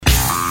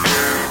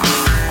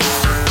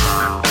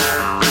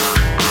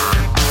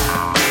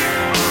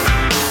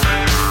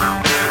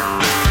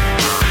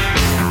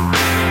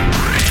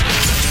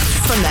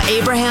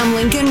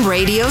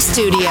radio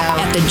studio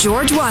at the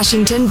George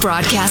Washington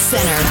Broadcast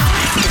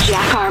Center.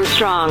 Jack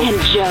Armstrong and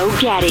Joe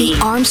Getty.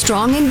 The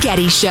Armstrong and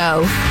Getty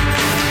Show.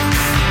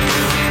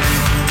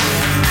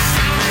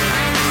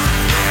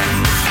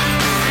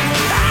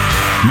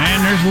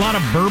 Man, there's a lot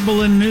of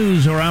burbling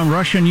news around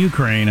Russia and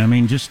Ukraine. I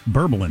mean, just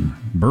burbling.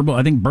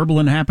 I think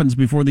burbling happens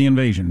before the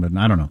invasion, but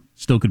I don't know.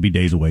 Still could be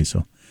days away,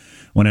 so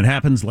when it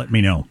happens, let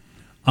me know.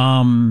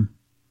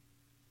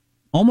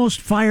 Almost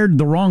fired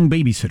the wrong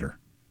babysitter.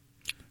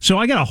 So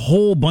I got a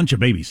whole bunch of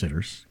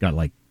babysitters.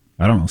 Got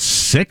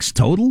 6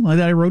 total that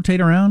I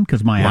rotate around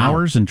because my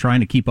hours and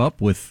trying to keep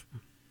up with.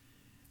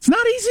 It's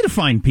not easy to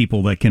find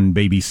people that can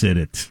babysit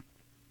at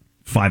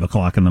 5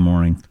 o'clock in the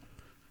morning.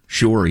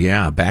 Sure,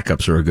 yeah.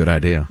 Backups are a good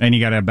idea. And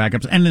you got to have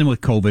backups. And then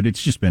with COVID,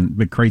 it's just been a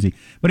bit crazy.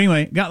 But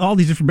anyway, got all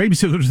these different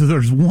babysitters.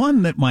 There's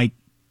one that my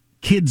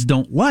kids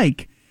don't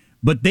like,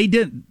 but they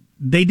didn't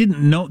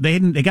know, they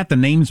got the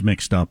names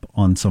mixed up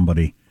on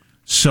somebody.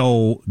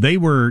 So they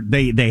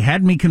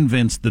had me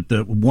convinced that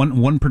the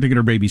one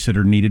particular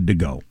babysitter needed to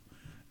go.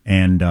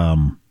 And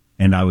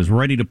I was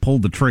ready to pull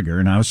the trigger,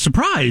 and I was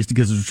surprised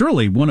because it was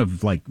really one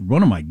of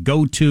my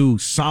go-to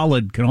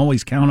solid, can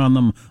always count on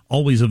them,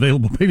 always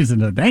available babies.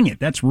 And dang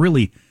it, that's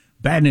really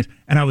badness.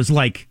 And I was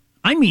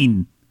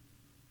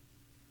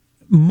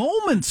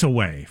moments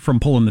away from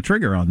pulling the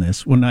trigger on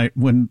this when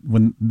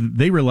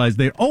they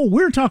realized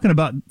we're talking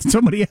about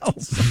somebody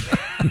else.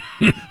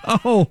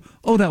 oh,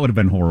 that would have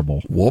been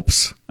horrible.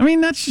 Whoops. I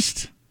mean, that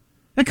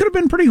could have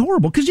been pretty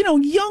horrible because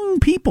young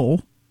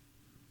people.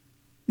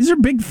 These are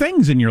big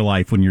things in your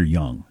life when you're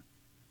young.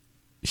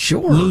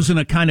 Sure. Losing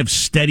a kind of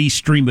steady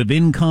stream of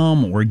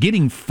income or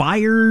getting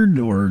fired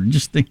or and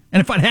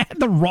if I had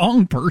the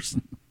wrong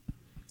person,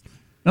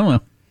 I don't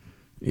know.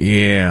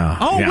 Yeah.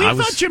 Oh,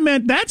 we thought you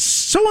meant that's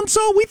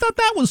so-and-so. We thought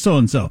that was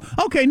so-and-so.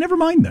 Okay, never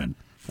mind then.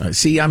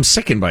 See, I'm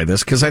sickened by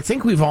this because I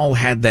think we've all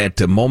had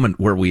that moment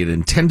where we had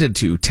intended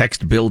to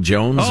text Bill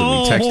Jones and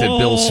we texted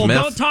Bill Smith.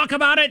 Don't talk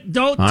about it.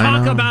 Don't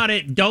talk about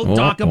it. Don't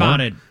talk about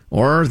it.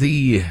 Or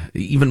the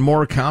even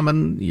more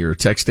common, you're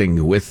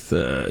texting with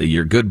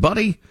your good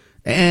buddy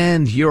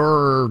and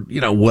your,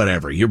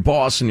 whatever, your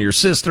boss and your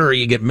sister, or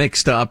you get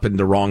mixed up in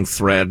the wrong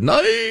thread.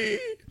 No,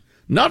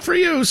 not for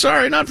you.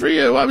 Sorry, not for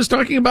you. I was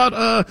talking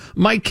about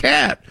my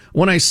cat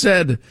when I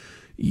said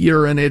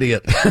you're an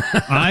idiot.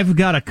 I've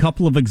got a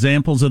couple of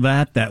examples of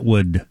that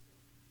would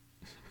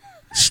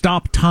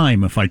stop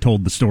time if I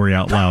told the story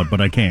out loud, but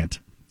I can't.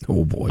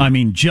 Oh, boy. I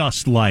mean,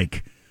 just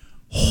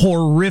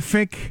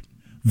horrific.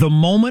 The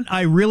moment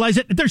I realize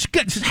it,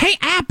 hey,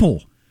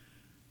 Apple,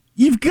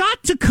 you've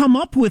got to come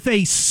up with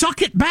a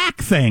suck it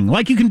back thing.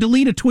 Like you can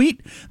delete a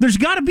tweet. There's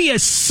got to be a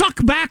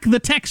suck back the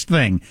text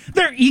thing.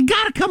 You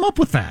got to come up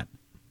with that.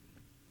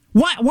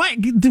 Why?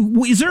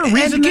 Is there a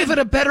reason? And give it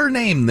a better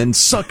name than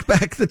suck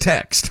back the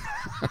text.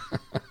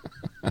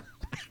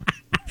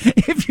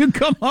 If you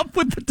come up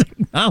with the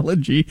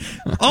technology,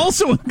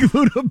 also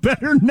include a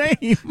better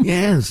name.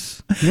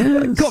 Yes.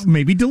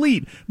 Maybe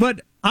delete.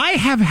 But I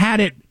have had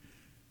it.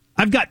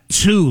 I've got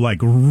 2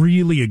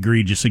 really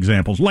egregious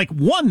examples.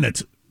 One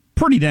that's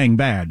pretty dang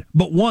bad,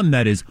 but one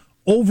that is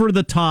over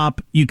the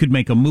top. You could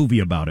make a movie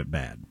about it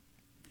bad.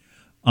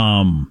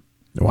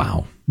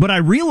 Wow. But I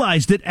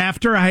realized it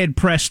after I had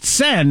pressed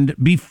send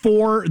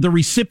before the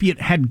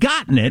recipient had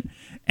gotten it.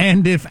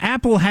 And if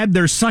Apple had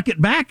their suck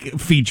it back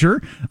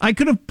feature, I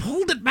could have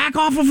pulled it back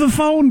off of the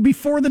phone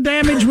before the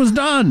damage was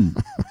done.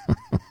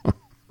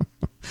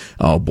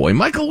 Oh, boy.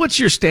 Michael, what's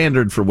your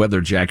standard for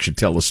whether Jack should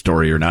tell a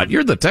story or not?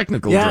 You're the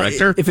technical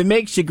director. If it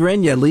makes you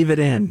grin, you leave it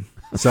in.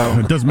 So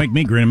it doesn't make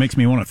me grin. It makes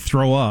me want to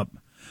throw up.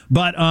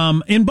 But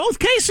in both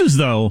cases,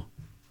 though,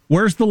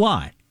 where's the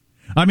lie?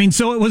 I mean,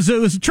 so it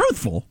was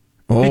truthful.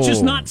 Oh. It's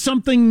just not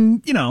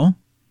something,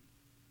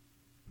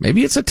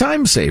 Maybe it's a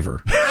time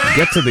saver.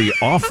 Get to the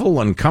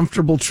awful,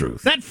 uncomfortable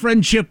truth. That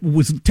friendship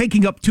was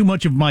taking up too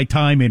much of my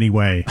time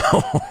anyway.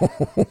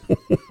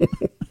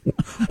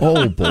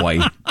 Oh, boy.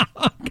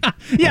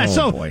 Yeah,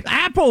 boy.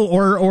 Apple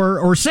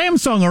or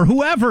Samsung or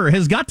whoever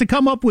has got to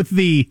come up with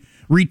the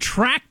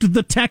retract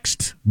the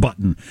text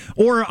button.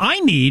 Or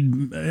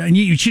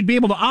you should be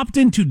able to opt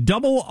into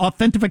double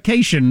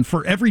authentication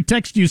for every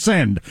text you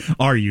send.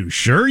 Are you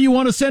sure you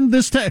want to send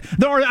this text?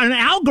 There's an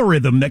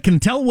algorithm that can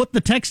tell what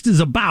the text is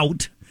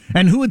about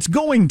and who it's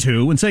going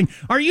to and saying,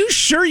 are you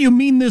sure you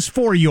mean this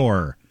for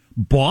your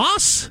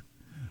boss?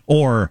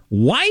 Or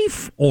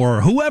wife,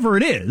 or whoever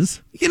it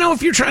is.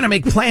 If you're trying to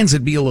make plans,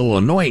 it'd be a little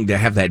annoying to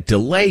have that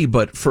delay,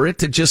 but for it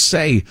to just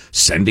say,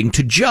 sending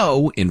to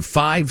Joe in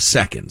 5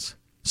 seconds.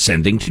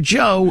 Sending to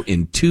Joe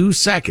in 2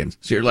 seconds.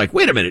 So you're like,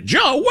 wait a minute,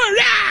 Joe, what?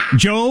 Ah!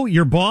 Joe,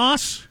 your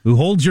boss, who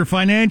holds your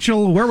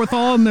financial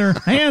wherewithal in their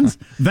hands,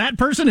 that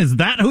person, is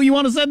that who you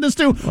want to send this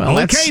to? Well,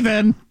 okay,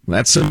 then.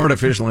 That's some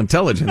artificial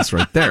intelligence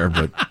right there,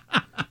 but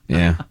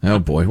yeah. Oh,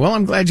 boy. Well,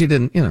 I'm glad you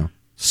didn't,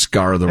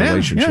 scar the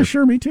relationship. Yeah,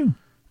 sure, me too.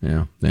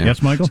 Yeah.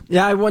 Yes, Michael?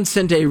 Yeah, I once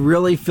sent a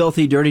really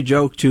filthy, dirty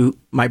joke to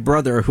my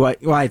brother, who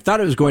I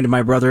thought it was going to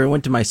my brother. It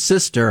went to my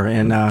sister,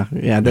 and that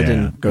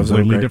didn't go so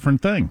completely great.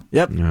 different thing.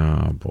 Yep.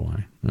 Oh,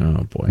 boy.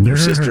 Your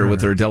sister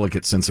with her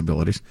delicate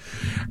sensibilities.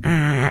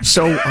 I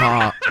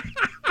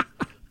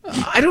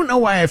don't know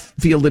why I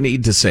feel the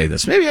need to say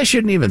this. Maybe I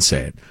shouldn't even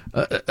say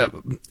it.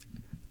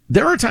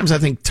 There are times I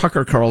think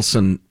Tucker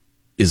Carlson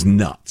is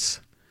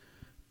nuts.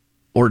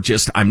 Or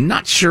just, I'm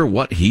not sure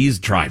what he's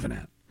driving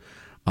at.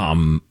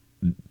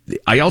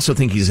 I also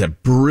think he's a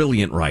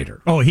brilliant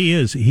writer. Oh, he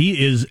is.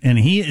 And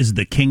he is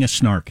the king of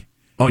snark.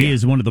 Oh, he yeah.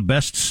 is one of the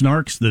best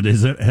snarks that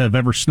have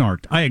ever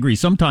snarked. I agree.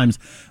 Sometimes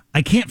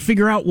I can't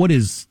figure out what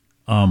his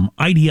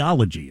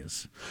ideology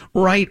is.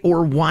 Right,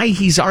 or why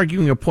he's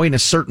arguing a point a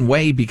certain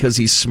way because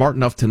he's smart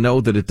enough to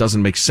know that it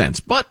doesn't make sense.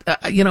 But,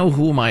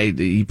 who am I?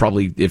 He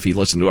probably, if he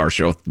listened to our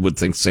show, would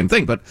think the same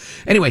thing. But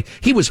anyway,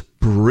 he was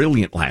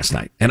brilliant last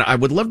night. And I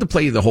would love to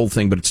play you the whole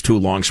thing, but it's too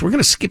long. So we're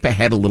going to skip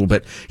ahead a little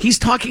bit. He's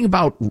talking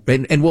about,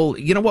 and we'll,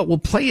 you know what? We'll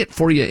play it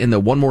for you in the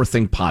One More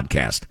Thing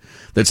podcast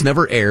that's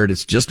never aired.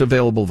 It's just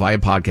available via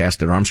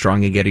podcast at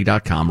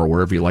ArmstrongandGetty.com or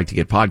wherever you like to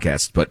get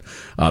podcasts. But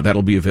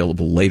that'll be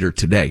available later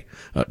today,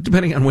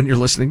 depending on when you're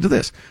listening to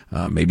this.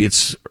 Maybe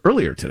it's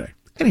earlier today.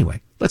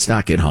 Anyway, let's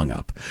not get hung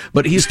up.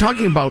 But he's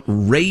talking about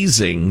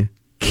raising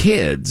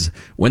kids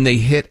when they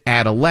hit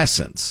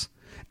adolescence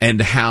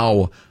and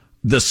how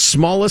the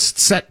smallest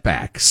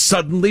setback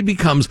suddenly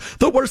becomes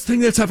the worst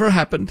thing that's ever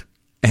happened.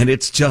 And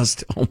it's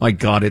just, oh my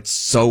God, it's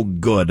so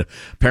good.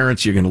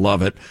 Parents, you're going to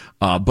love it.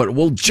 But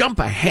we'll jump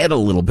ahead a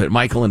little bit,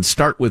 Michael, and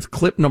start with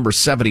clip number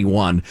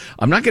 71.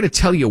 I'm not going to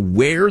tell you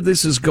where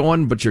this is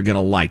going, but you're going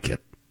to like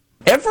it.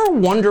 Ever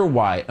wonder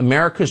why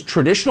America's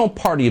traditional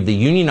party of the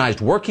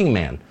unionized working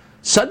man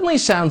suddenly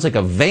sounds like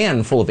a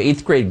van full of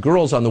 8th grade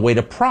girls on the way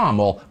to prom,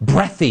 all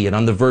breathy and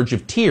on the verge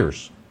of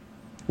tears?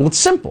 Well, it's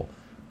simple,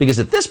 because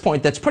at this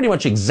point, that's pretty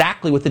much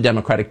exactly what the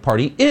Democratic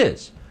Party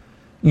is.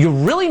 You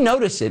really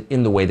notice it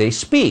in the way they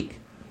speak.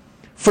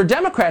 For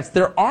Democrats,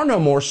 there are no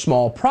more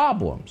small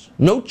problems.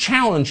 No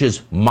challenge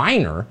is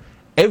minor.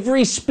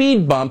 Every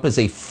speed bump is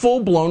a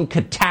full-blown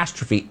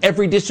catastrophe.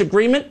 Every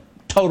disagreement,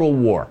 total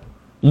war.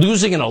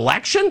 Losing an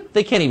election?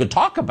 They can't even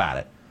talk about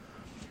it.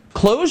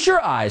 Close your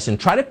eyes and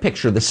try to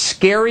picture the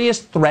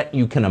scariest threat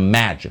you can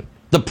imagine.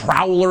 The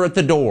prowler at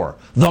the door,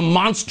 the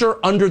monster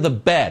under the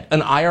bed,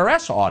 an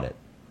IRS audit.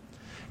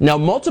 Now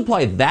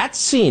multiply that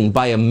scene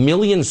by 1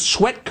 million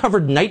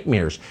sweat-covered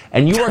nightmares,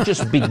 and you are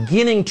just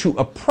beginning to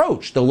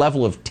approach the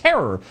level of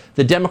terror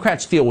the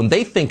Democrats feel when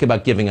they think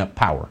about giving up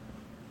power.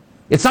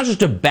 It's not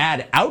just a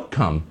bad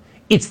outcome,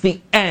 it's the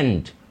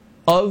end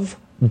of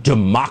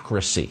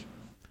democracy.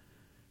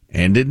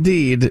 And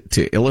indeed,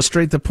 to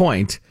illustrate the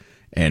point,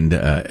 and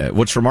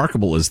what's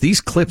remarkable is these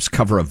clips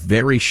cover a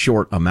very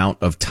short amount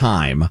of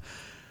time.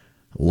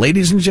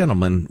 Ladies and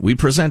gentlemen, we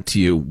present to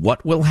you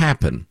what will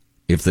happen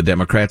if the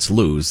Democrats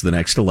lose the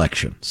next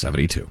election.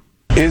 72.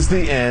 Is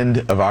the end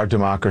of our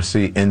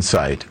democracy in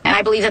sight? And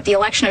I believe that the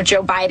election of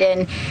Joe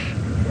Biden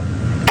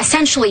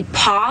essentially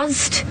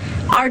paused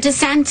our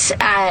descent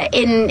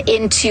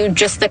into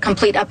just the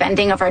complete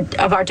upending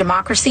of our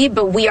democracy,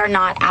 but we are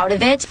not out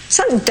of it.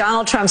 So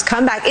Donald Trump's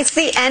comeback, it's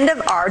the end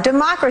of our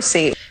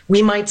democracy.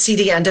 We might see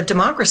the end of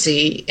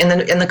democracy in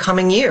the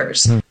coming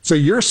years. So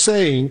you're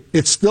saying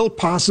it's still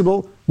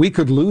possible we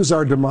could lose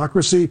our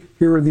democracy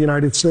here in the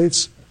United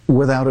States?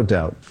 Without a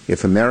doubt.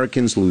 If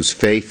Americans lose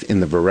faith in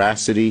the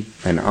veracity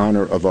and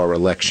honor of our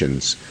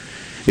elections,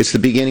 it's the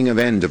beginning of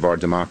end of our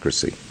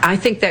democracy. I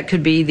think that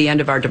could be the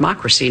end of our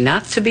democracy.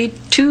 Not to be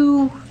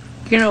too,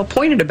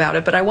 pointed about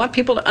it, but I want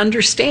people to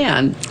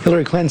understand.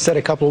 Hillary Clinton said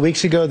a couple of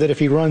weeks ago that if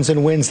he runs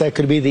and wins, that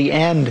could be the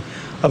end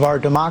of our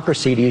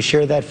democracy. Do you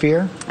share that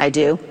fear? I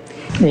do.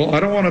 Well, I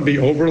don't want to be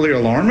overly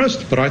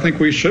alarmist, but I think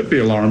we should be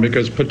alarmed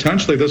because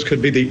potentially this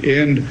could be the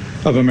end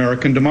of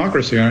American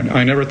democracy.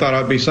 I never thought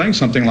I'd be saying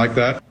something like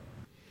that.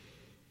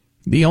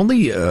 The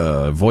only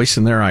voice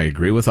in there I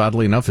agree with,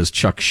 oddly enough, is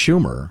Chuck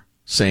Schumer,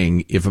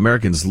 saying if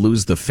Americans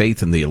lose the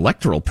faith in the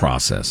electoral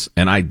process,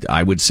 and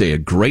I would say a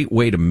great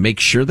way to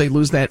make sure they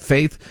lose that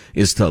faith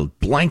is to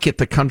blanket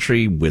the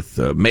country with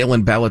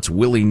mail-in ballots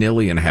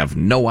willy-nilly and have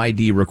no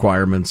ID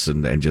requirements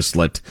and just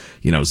let,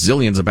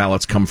 zillions of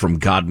ballots come from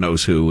God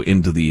knows who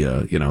into the,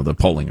 the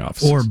polling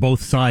offices. Or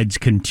both sides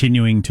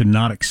continuing to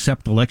not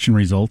accept election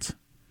results.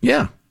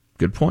 Yeah,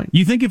 good point.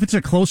 You think if it's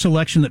a close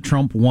election that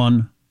Trump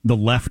won, the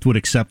left would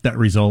accept that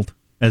result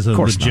as a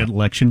legit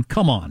election?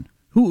 Come on.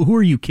 Who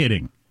are you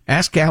kidding?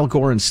 Ask Al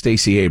Gore and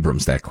Stacey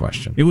Abrams that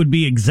question. It would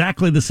be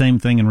exactly the same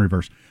thing in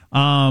reverse.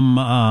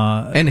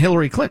 And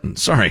Hillary Clinton.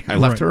 Sorry, I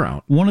left her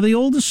out. One of the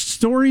oldest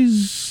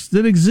stories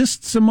that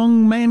exists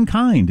among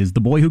mankind is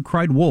The Boy Who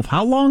Cried Wolf.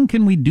 How long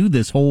can we do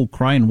this whole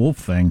crying wolf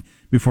thing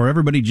before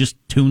everybody just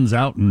tunes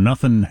out and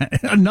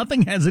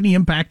nothing has any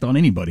impact on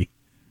anybody?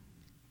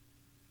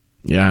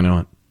 Yeah,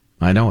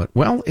 I know it.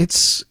 Well,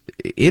 it's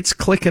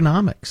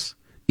clickonomics.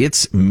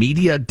 It's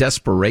media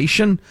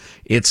desperation.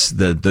 It's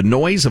the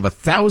noise of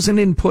 1,000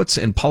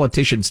 inputs and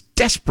politicians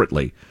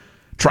desperately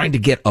trying to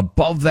get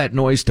above that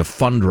noise to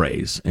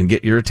fundraise and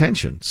get your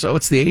attention. So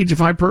it's the age of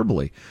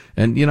hyperbole.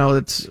 And,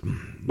 it's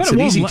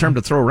an easy term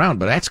to throw around,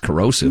 but that's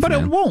corrosive. But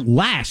man. It won't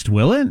last,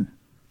 will it?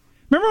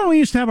 Remember when we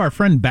used to have our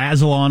friend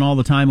Basil on all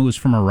the time, who was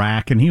from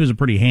Iraq, and he was a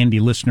pretty handy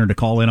listener to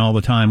call in all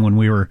the time when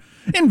we were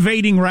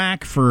invading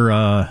Iraq for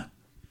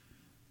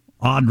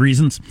odd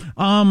reasons.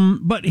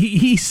 But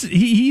he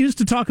used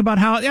to talk about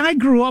how I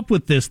grew up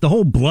with this, the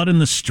whole blood in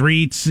the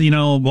streets,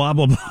 blah, blah,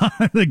 blah,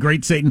 the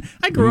great Satan.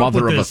 I grew up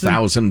with this. Mother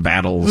of 1,000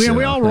 battles.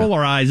 We all roll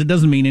our eyes. It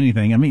doesn't mean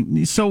anything. I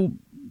mean, so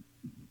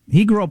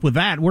he grew up with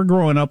that. We're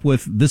growing up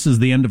with this is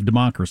the end of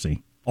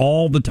democracy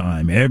all the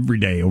time, every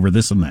day over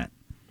this and that.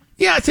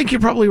 Yeah, I think you're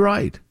probably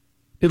right.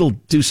 It'll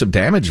do some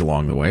damage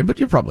along the way, but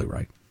you're probably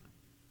right.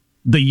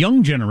 The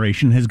young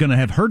generation is going to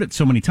have heard it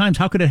so many times.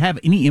 How could it have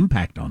any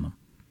impact on them?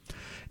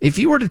 If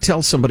you were to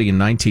tell somebody in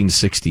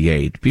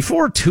 1968,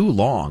 before too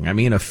long,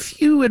 a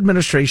few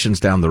administrations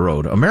down the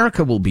road,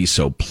 America will be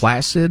so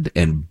placid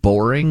and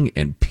boring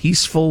and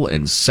peaceful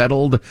and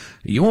settled,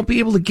 you won't be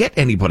able to get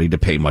anybody to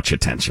pay much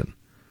attention.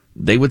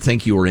 They would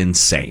think you were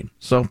insane.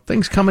 So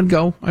things come and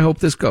go. I hope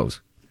this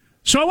goes.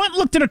 So I went and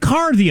looked at a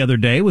car the other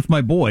day with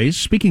my boys.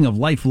 Speaking of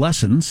life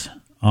lessons,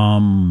 I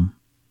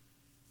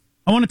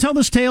want to tell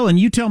this tale, and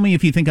you tell me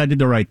if you think I did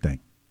the right thing.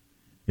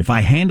 If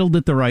I handled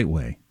it the right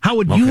way. How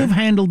would you have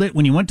handled it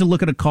when you went to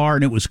look at a car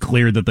and it was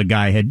clear that the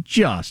guy had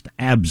just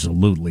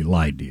absolutely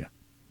lied to you?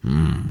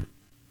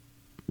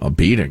 A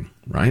beating,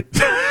 right?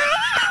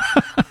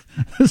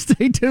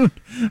 Stay tuned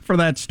for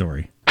that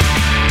story.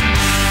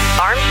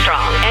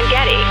 Armstrong and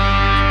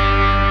Getty.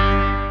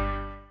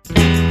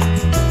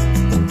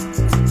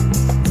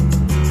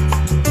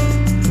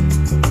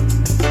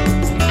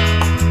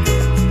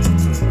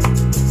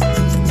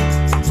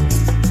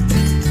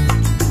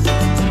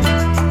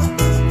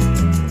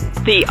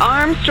 The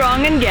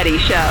Armstrong and Getty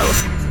Show.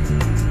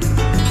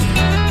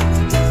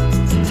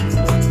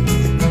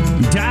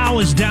 Dow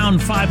is down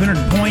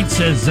 500 points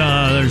as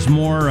there's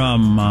more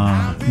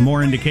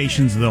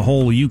indications the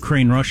whole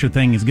Ukraine-Russia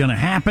thing is going to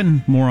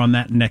happen. More on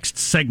that next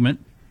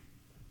segment.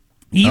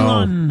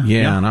 Elon.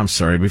 And I'm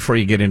sorry. Before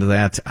you get into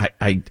that,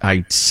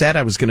 I said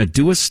I was going to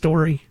do a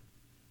story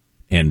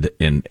and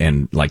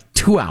like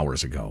 2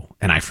 hours ago,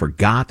 and I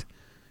forgot.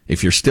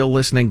 If you're still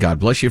listening, God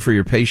bless you for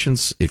your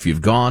patience. If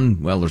you've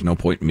gone, well, there's no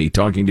point in me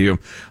talking to you.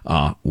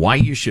 Why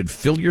you should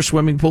fill your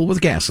swimming pool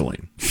with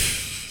gasoline.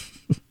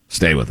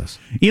 Stay with us.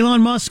 Elon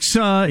Musk's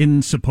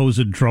in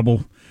supposed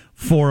trouble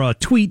for a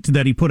tweet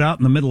that he put out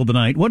in the middle of the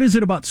night. What is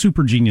it about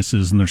super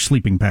geniuses and their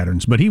sleeping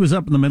patterns? But he was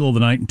up in the middle of the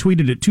night and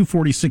tweeted at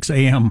 2:46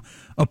 a.m.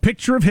 a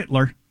picture of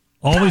Hitler.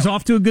 Always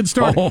off to a good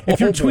start.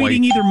 If you're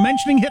tweeting either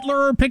mentioning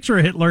Hitler or a picture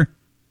of Hitler,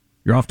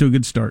 you're off to a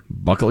good start.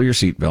 Buckle your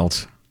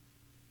seatbelts.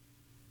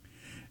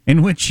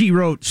 In which he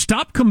wrote,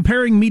 "Stop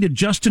comparing me to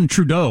Justin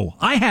Trudeau.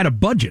 I had a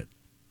budget."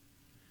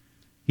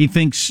 He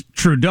thinks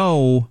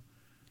Trudeau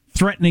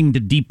threatening to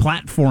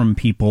deplatform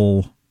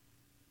people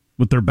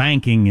with their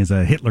banking is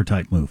a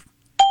Hitler-type move.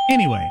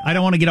 Anyway, I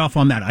don't want to get off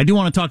on that. I do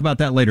want to talk about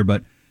that later,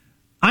 but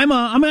I'm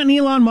an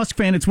Elon Musk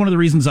fan. It's one of the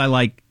reasons I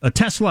like a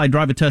Tesla. I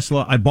drive a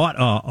Tesla. I bought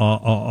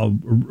a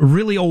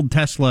really old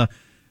Tesla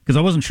because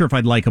I wasn't sure if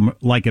I'd like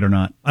it or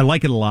not. I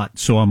like it a lot,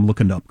 so I'm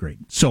looking to upgrade.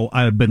 So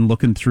I've been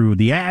looking through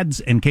the ads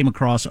and came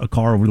across a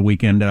car over the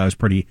weekend that I was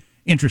pretty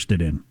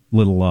interested in.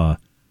 Little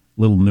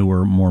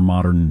newer, more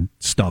modern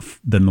stuff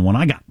than the one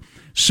I got.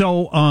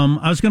 So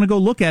I was going to go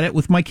look at it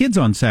with my kids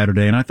on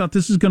Saturday, and I thought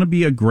this is going to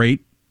be a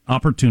great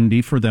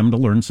opportunity for them to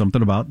learn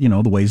something about,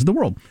 the ways of the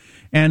world.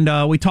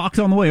 And we talked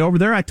on the way over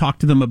there. I talked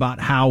to them about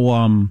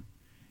how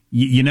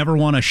you never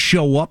want to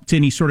show up to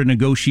any sort of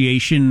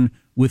negotiation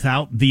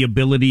without the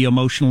ability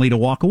emotionally to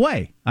walk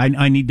away.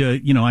 I need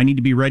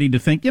to be ready to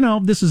think,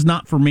 this is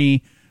not for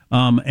me,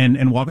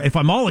 and walk. If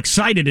I'm all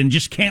excited and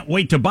just can't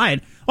wait to buy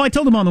it. I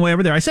told them on the way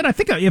over there, I said, I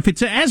think if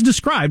it's as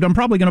described, I'm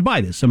probably going to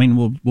buy this. I mean,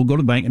 we'll go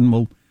to the bank and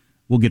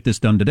we'll get this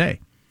done today.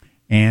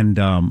 And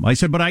I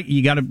said, but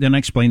you got to. Then I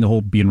explained the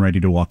whole being ready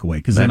to walk away,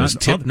 because that is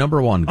tip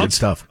number one. Good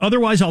stuff.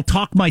 Otherwise, I'll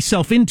talk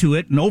myself into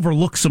it and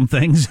overlook some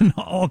things and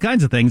all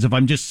kinds of things if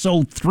I'm just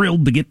so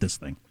thrilled to get this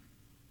thing.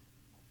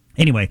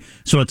 Anyway,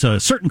 so it's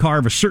a certain car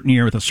of a certain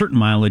year with a certain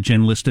mileage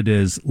and listed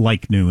as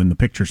like new, and the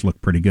pictures look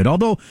pretty good.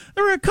 Although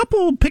there were a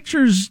couple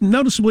pictures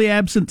noticeably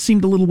absent,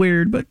 seemed a little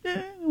weird, but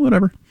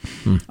whatever.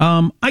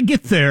 I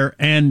get there,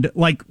 and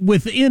like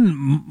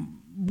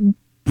within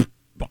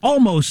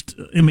almost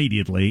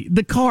immediately,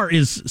 the car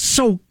is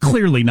so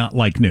clearly not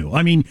like new.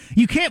 I mean,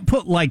 you can't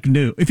put like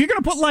new. If you're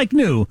going to put like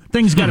new,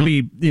 things got to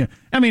be,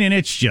 and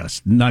it's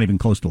just not even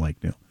close to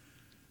like new.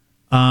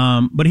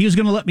 But he was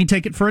going to let me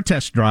take it for a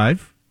test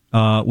drive,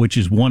 which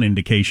is one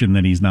indication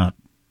that he's not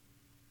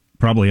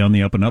probably on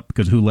the up and up,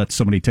 because who lets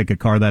somebody take a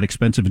car that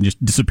expensive and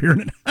just disappear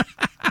in it?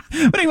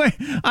 But anyway,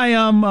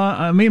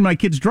 me and my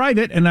kids drive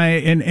it,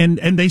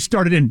 and they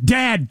started in,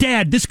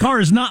 Dad, this car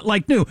is not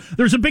like new.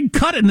 There's a big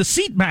cut in the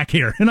seat back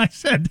here. And I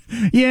said,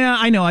 yeah,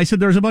 I know. I said,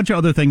 there's a bunch of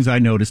other things I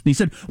noticed. And he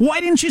said, why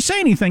didn't you say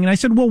anything? And I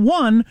said, well,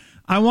 one,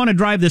 I want to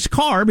drive this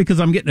car because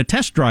I'm getting a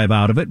test drive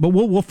out of it, but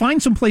we'll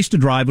find some place to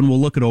drive and we'll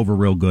look it over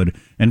real good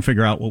and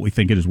figure out what we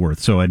think it is worth.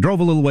 So I drove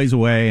a little ways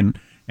away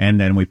and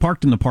then we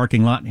parked in the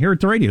parking lot here at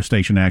the radio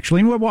station,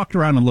 actually, and we walked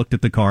around and looked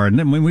at the car. And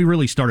then when we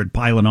really started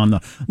piling on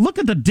look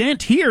at the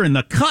dent here and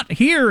the cut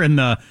here and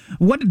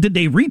what did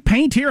they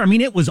repaint here? I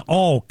mean, it was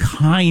all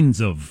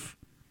kinds of,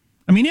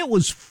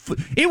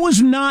 it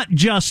was not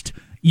just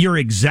you're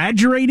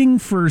exaggerating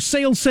for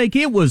sale's sake.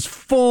 It was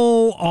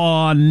full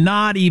on,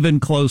 not even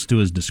close to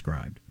as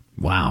described.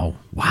 Wow.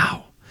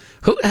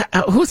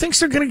 Who thinks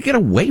they're going to get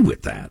away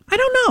with that? I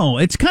don't know.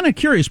 It's kind of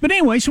curious. But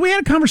anyway, so we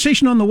had a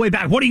conversation on the way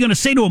back. What are you going to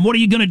say to him? What are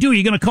you going to do? Are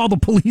you going to call the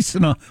police?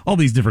 And all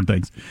these different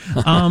things.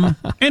 And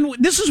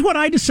this is what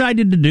I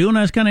decided to do. And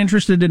I was kind of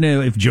interested in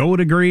if Joe would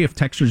agree, if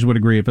texters would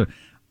agree.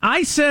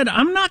 I said,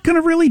 I'm not going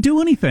to really do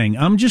anything.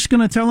 I'm just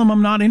going to tell him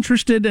I'm not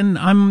interested and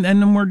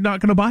we're not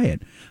going to buy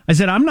it. I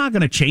said, I'm not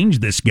going to change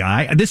this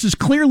guy. This is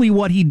clearly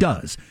what he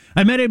does.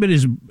 I met him at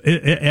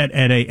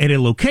a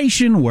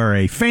location where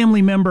a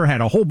family member had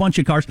a whole bunch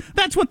of cars.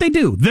 That's what they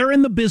do. They're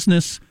in the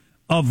business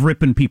of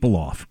ripping people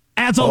off.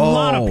 As a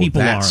lot of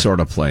people that are. Sort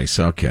of place,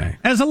 okay.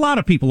 As a lot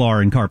of people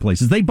are in car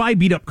places. They buy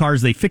beat-up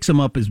cars, they fix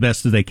them up as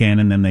best as they can,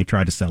 and then they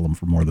try to sell them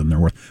for more than they're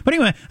worth. But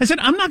anyway, I said,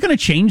 I'm not going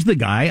to change the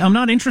guy. I'm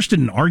not interested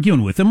in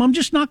arguing with him. I'm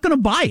just not going to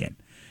buy it.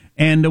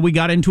 And we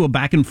got into a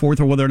back and forth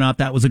of whether or not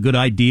that was a good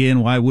idea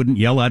and why I wouldn't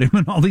yell at him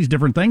and all these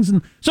different things.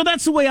 And so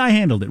that's the way I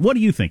handled it. What do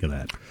you think of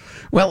that?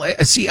 Well,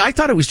 see, I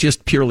thought it was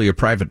just purely a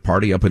private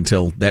party up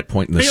until that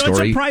point in the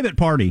story. It's a private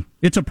party.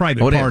 It's a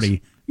private party.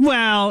 Is?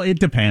 Well, it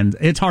depends.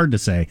 It's hard to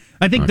say.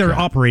 I think they're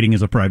operating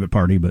as a private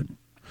party, but...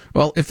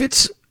 Well, if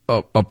it's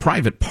a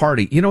private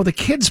party, the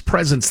kid's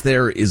presence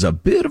there is a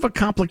bit of a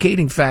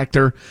complicating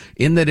factor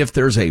in that if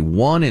there's a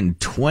 1 in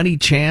 20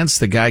 chance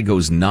the guy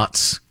goes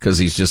nuts because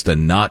he's just a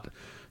nut,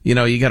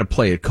 you got to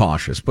play it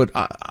cautious. But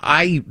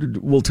I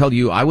will tell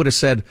you, I would have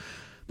said,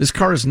 this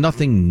car is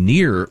nothing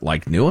near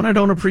like new, and I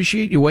don't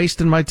appreciate you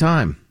wasting my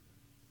time.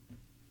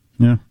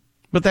 Yeah.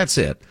 But that's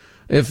it.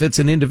 If it's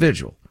an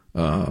individual.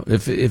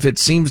 If it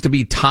seems to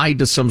be tied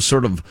to some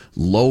sort of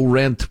low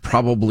rent,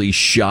 probably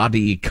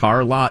shoddy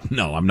car lot,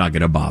 no, I'm not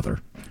going to bother.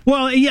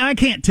 Well, yeah, I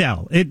can't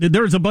tell.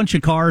 There's a bunch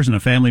of cars and a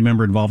family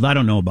member involved. I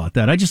don't know about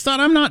that. I just thought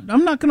I'm not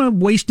going to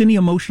waste any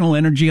emotional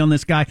energy on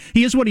this guy.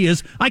 He is what he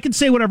is. I can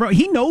say whatever.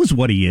 He knows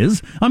what he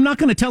is. I'm not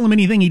going to tell him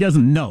anything he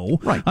doesn't know.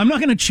 Right. I'm not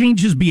going to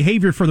change his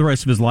behavior for the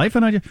rest of his life.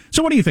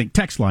 So what do you think?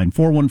 Text line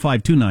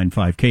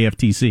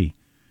 415-295-KFTC.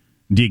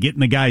 Do you get in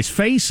the guy's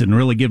face and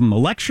really give him a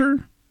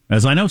lecture?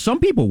 As I know some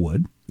people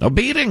would. A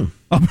beating.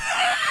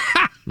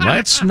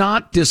 Let's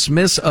not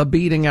dismiss a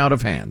beating out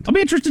of hand. I'll be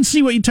interested to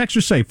see what you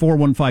texters say.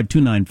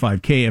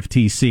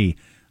 415-295-KFTC.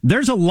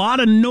 There's a lot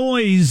of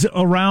noise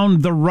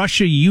around the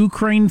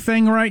Russia-Ukraine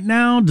thing right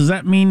now. Does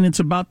that mean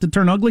it's about to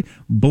turn ugly?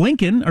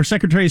 Blinken, our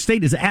Secretary of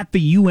State, is at the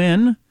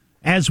UN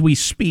as we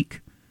speak.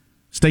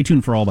 Stay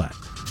tuned for all that.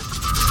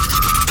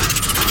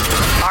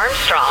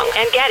 Armstrong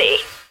and Getty.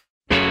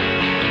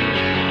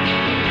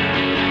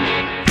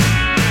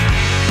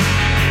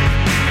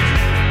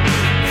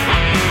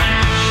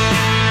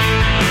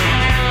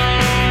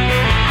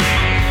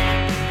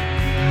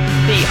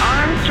 The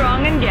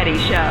Armstrong and Getty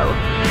Show.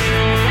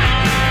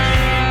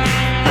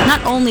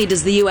 Not only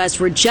does the U.S.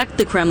 reject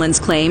the Kremlin's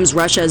claims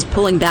Russia is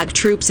pulling back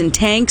troops and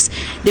tanks,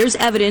 there's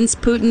evidence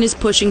Putin is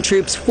pushing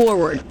troops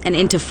forward and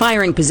into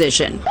firing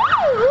position.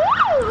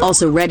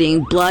 Also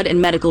readying blood and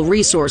medical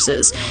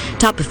resources.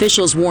 Top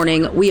officials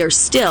warning we are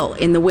still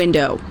in the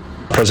window.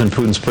 President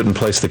Putin's put in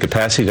place the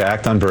capacity to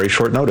act on very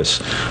short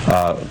notice.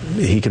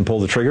 He can pull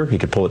the trigger. He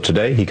could pull it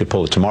today. He could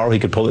pull it tomorrow. He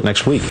could pull it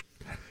next week.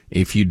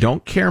 If you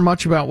don't care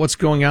much about what's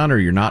going on or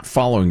you're not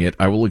following it,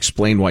 I will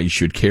explain why you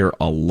should care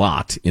a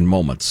lot in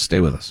moments. Stay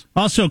with us.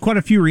 Also, quite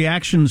a few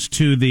reactions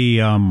to the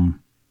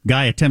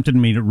guy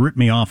attempted to rip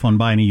me off on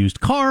buying a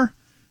used car.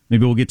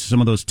 Maybe we'll get to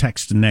some of those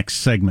texts next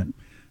segment.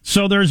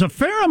 So there's a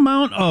fair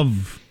amount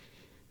of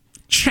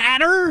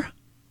chatter,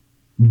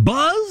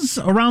 buzz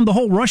around the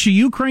whole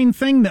Russia-Ukraine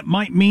thing that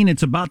might mean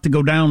it's about to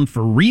go down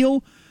for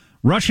real.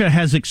 Russia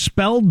has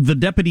expelled the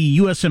deputy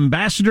U.S.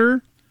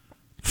 ambassador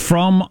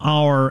from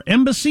our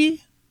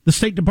embassy, the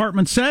State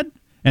Department said,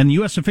 and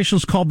U.S.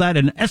 officials called that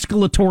an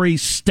escalatory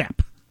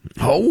step.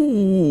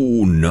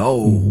 Oh,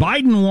 no.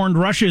 Biden warned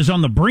Russia is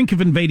on the brink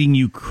of invading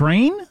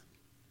Ukraine.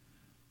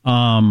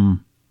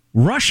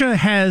 Russia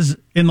has,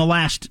 in the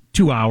last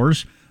 2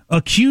 hours,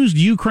 accused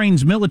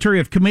Ukraine's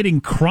military of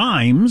committing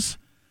crimes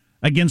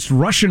against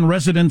Russian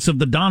residents of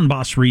the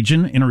Donbass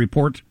region in a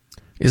report.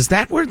 Is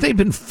that where they've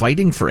been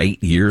fighting for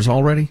 8 years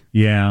already?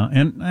 Yeah,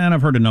 and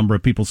I've heard a number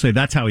of people say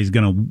that's how he's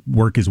going to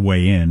work his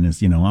way in.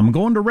 Is, I'm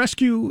going to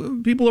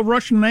rescue people of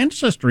Russian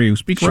ancestry who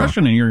speak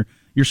Russian, and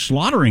you're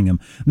slaughtering them.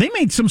 They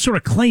made some sort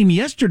of claim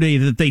yesterday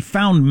that they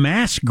found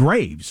mass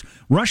graves.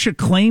 Russia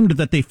claimed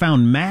that they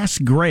found mass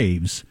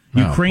graves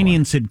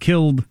Ukrainians had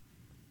killed.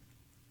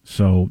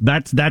 So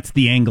that's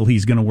the angle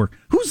he's going to work.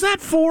 Who's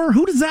that for?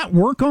 Who does that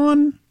work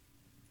on?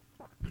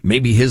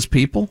 Maybe his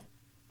people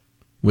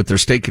with their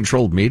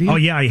state-controlled media? Oh,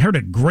 yeah. I heard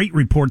a great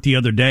report the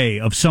other day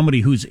of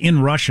somebody who's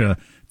in Russia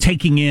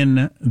taking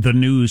in the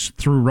news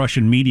through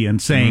Russian media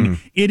and saying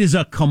it is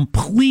a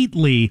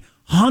completely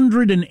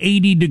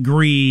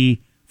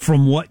 180-degree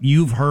from what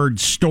you've heard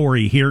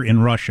story here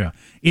in Russia.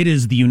 It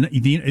is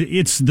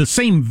it's the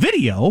same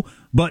video,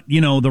 but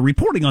the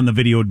reporting on the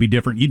video would be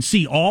different. You'd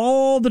see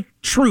all the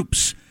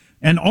troops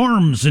and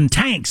arms and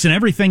tanks and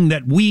everything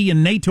that we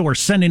and NATO are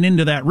sending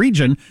into that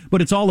region,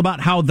 but it's all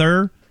about how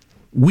the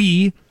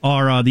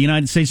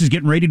United States is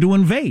getting ready to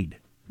invade.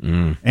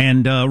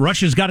 And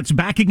Russia's got its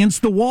back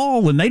against the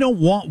wall, and they don't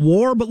want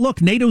war. But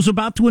look, NATO's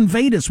about to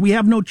invade us. We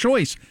have no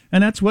choice.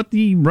 And that's what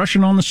the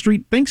Russian on the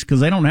street thinks, because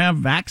they don't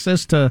have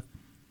access to,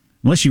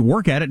 unless you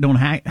work at it, don't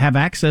have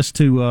access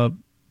to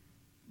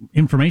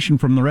information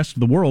from the rest of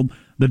the world.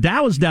 The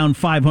Dow is down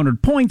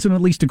 500 points, and at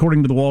least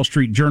according to the Wall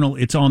Street Journal,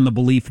 it's on the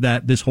belief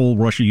that this whole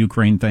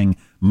Russia-Ukraine thing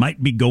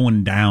might be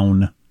going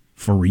down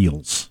for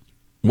reals.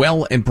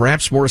 Well, and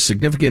perhaps more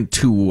significant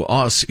to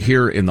us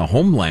here in the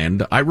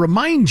homeland, I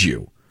remind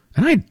you,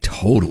 and I'd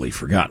totally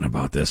forgotten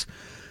about this.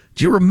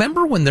 Do you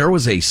remember when there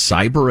was a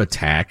cyber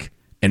attack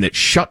and it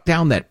shut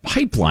down that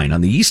pipeline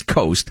on the East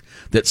Coast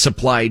that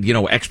supplied,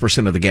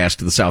 X% of the gas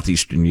to the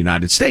southeastern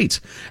United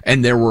States?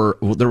 And there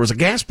was a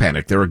gas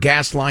panic. There were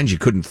gas lines. You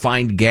couldn't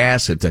find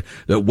gas. The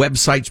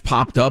websites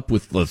popped up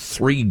with the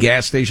 3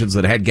 gas stations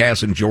that had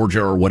gas in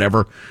Georgia or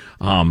whatever.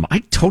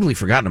 I'd totally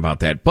forgotten about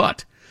that.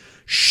 But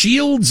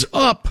Shields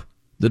Up,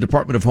 the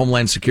Department of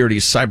Homeland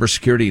Security's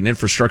Cybersecurity and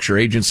Infrastructure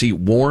Agency,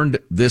 warned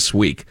this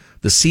week,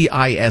 the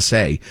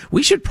CISA.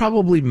 We should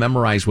probably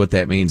memorize what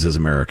that means as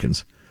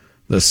Americans.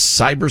 The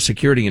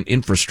Cybersecurity and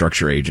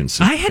Infrastructure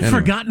Agency. I had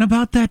forgotten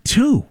about that,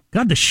 too.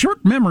 God, the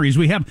short memories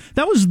we have.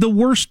 That was the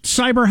worst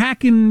cyber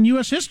hack in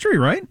U.S. history,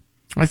 right?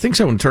 I think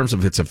so in terms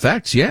of its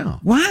effects, yeah.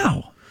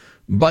 Wow.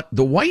 But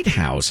the White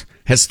House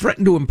has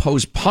threatened to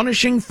impose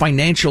punishing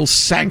financial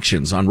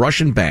sanctions on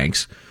Russian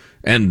banks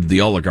and the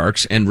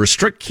oligarchs, and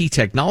restrict key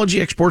technology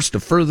exports to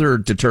further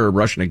deter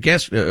Russian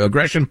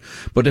aggression.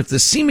 But if the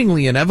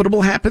seemingly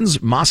inevitable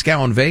happens,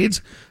 Moscow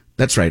invades.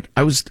 That's right.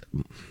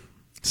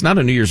 It's not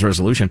a New Year's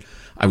resolution.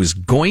 I was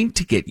going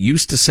to get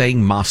used to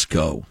saying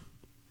Moscow,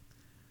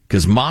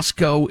 because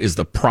Moscow is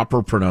the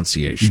proper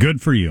pronunciation.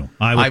 Good for you.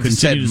 I've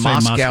said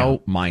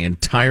Moscow my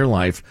entire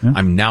life. Yeah.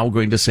 I'm now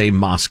going to say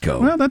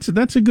Moscow. Well,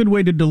 that's a good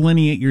way to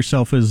delineate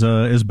yourself as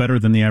better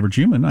than the average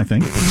human, I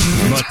think.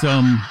 But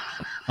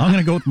I'm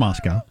going to go with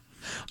Moscow.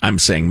 I'm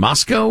saying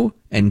Moscow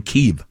and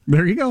Kyiv.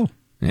 There you go.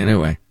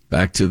 Anyway,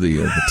 back to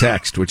the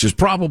text, which is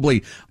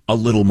probably a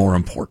little more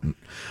important.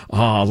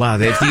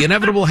 If the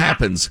inevitable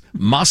happens,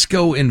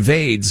 Moscow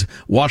invades,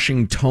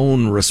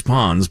 Washington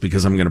responds,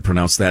 because I'm going to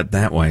pronounce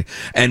that way,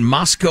 and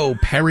Moscow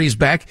parries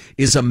back.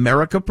 Is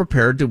America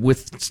prepared to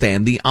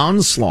withstand the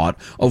onslaught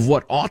of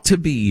what ought to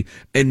be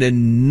an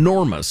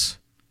enormous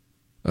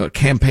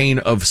campaign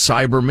of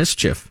cyber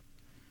mischief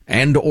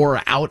and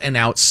or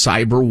out-and-out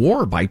cyber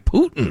war by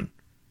Putin?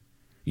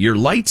 Your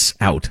lights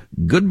out.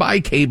 Goodbye,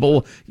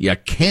 cable. You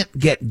can't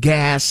get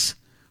gas.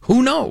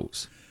 Who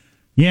knows?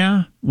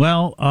 Yeah,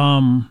 well,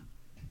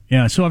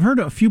 so I've heard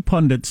a few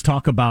pundits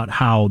talk about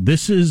how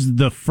this is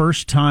the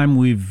first time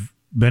we've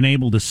been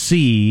able to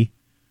see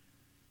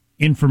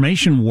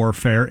information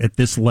warfare at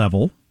this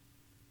level.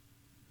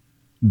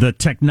 The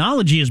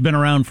technology has been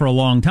around for a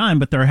long time,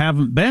 but there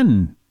haven't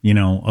been,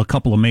 a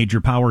couple of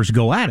major powers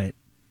go at it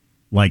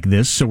like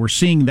this. So we're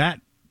seeing that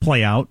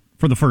play out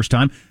for the first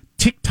time.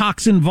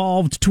 TikTok's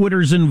involved,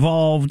 Twitter's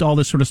involved, all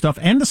this sort of stuff,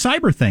 and the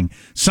cyber thing.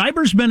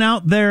 Cyber's been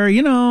out there,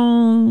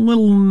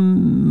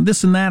 little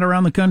this and that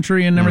around the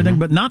country and everything,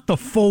 but not the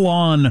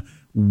full-on,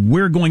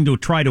 we're going to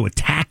try to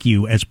attack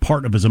you as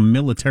a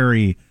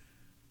military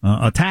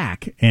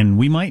attack. And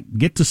we might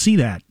get to see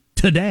that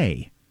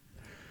today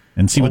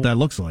and see what that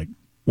looks like.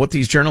 What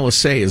these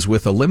journalists say is,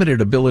 with a limited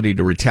ability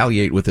to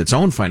retaliate with its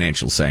own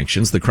financial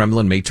sanctions, the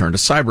Kremlin may turn to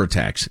cyber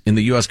attacks. In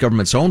the U.S.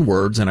 government's own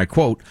words, and I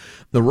quote,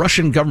 the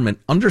Russian government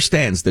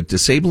understands that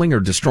disabling or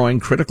destroying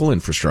critical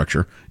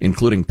infrastructure,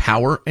 including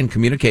power and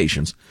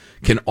communications,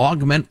 can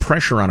augment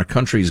pressure on a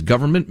country's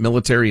government,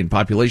 military, and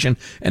population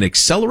and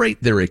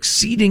accelerate their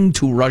acceding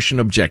to Russian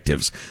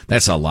objectives.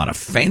 That's a lot of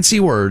fancy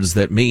words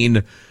that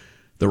mean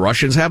the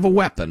Russians have a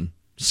weapon,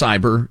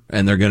 cyber,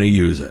 and they're going to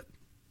use it.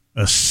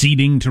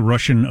 Acceding to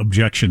Russian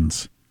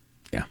objections.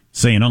 Yeah.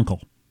 Saying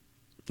uncle.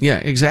 Yeah,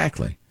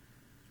 exactly.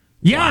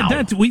 Yeah,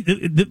 wow.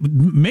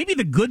 Maybe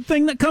the good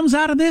thing that comes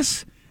out of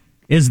this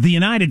is the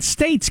United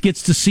States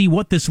gets to see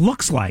what this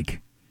looks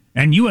like.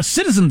 And U.S.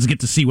 citizens get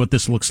to see what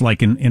this looks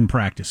like in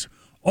practice.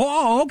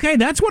 Oh, okay,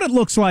 that's what it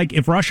looks like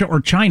if Russia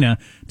or China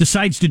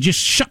decides to just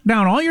shut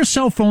down all your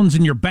cell phones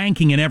and your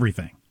banking and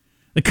everything.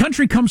 The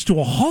country comes to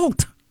a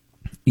halt.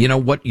 You know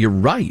what? You're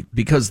right,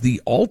 because the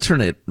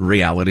alternate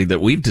reality that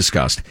we've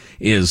discussed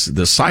is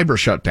the cyber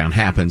shutdown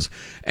happens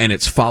and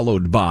it's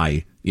followed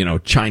by,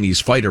 Chinese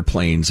fighter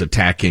planes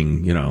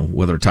attacking,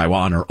 whether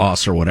Taiwan or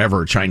us or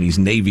whatever, Chinese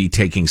Navy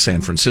taking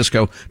San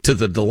Francisco to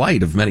the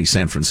delight of many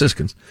San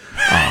Franciscans,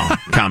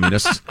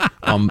 communists.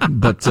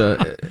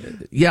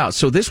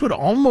 So this would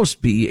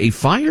almost be a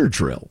fire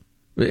drill.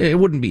 It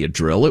wouldn't be a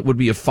drill. It would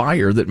be a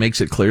fire that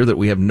makes it clear that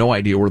we have no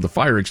idea where the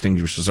fire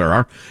extinguishers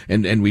are,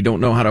 and we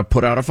don't know how to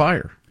put out a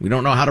fire. We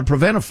don't know how to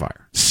prevent a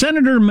fire.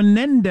 Senator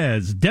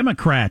Menendez,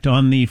 Democrat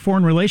on the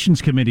Foreign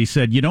Relations Committee,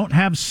 said you don't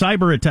have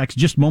cyber attacks,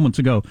 just moments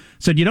ago,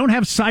 said you don't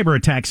have cyber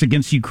attacks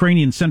against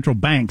Ukrainian central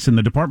banks and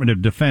the Department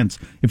of Defense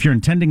if you're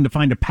intending to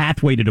find a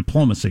pathway to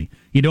diplomacy.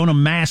 You don't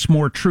amass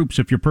more troops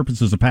if your purpose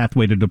is a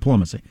pathway to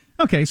diplomacy.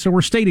 Okay, so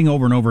we're stating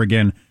over and over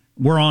again,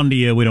 we're on to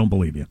you, we don't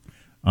believe you.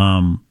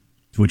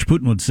 To which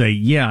Putin would say,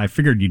 yeah, I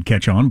figured you'd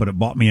catch on, but it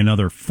bought me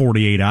another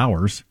 48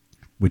 hours,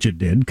 which it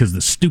did, because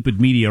the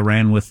stupid media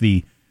ran with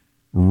the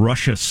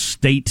Russia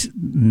state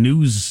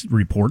news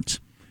reports.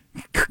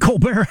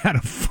 Colbert had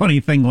a funny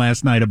thing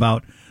last night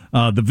about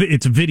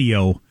it's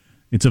video,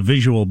 it's a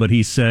visual, but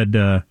he said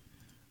it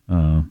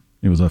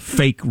was a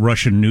fake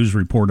Russian news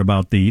report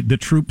about the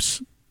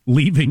troops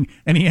leaving,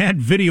 and he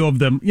had video of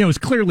them. It was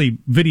clearly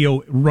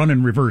video run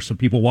in reverse of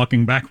people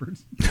walking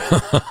backwards,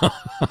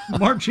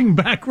 marching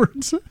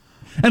backwards.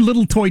 And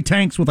little toy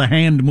tanks with a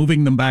hand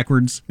moving them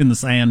backwards in the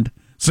sand.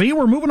 See,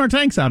 we're moving our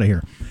tanks out of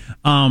here.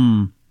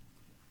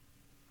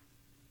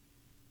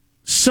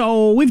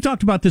 So we've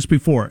talked about this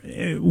before.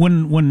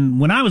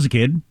 When I was a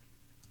kid,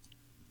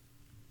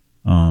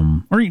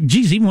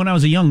 even when I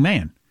was a young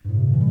man.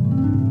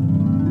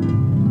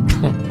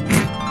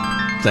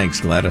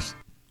 Thanks, Gladys.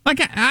 Like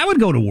I would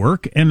go to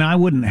work and I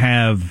wouldn't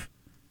have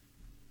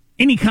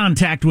any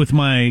contact with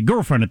my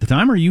girlfriend at the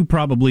time, or you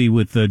probably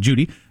with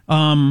Judy.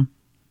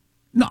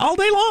 All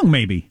day long,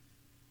 maybe.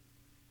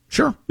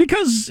 Sure.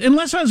 Because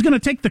unless I was going to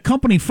take the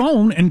company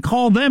phone and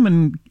call them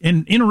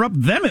and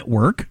interrupt them at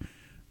work,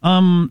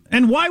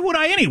 and why would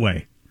I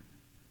anyway?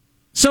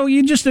 So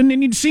and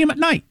then you'd see him at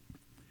night.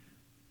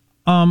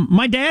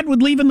 My dad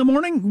would leave in the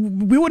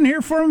morning. We wouldn't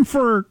hear from him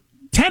for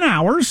 10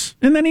 hours,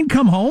 and then he'd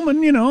come home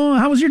and,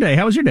 how was your day?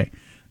 How was your day?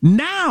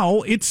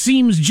 Now it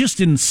seems just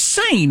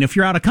insane if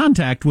you're out of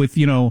contact with,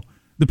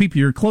 the people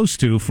you're close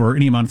to for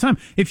any amount of time.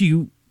 If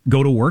you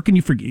go to work and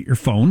you forget your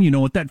phone, you know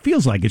what that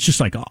feels like. It's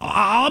just like,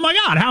 oh my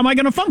God, how am I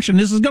going to function?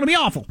 This is going to be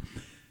awful.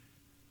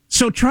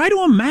 So try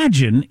to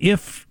imagine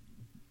if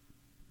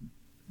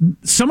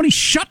somebody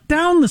shut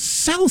down the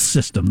cell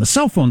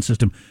phone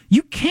system.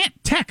 You can't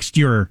text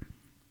your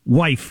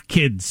wife,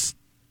 kids,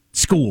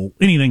 school,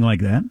 anything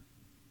like that.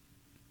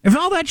 If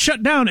all that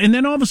shut down and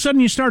then all of a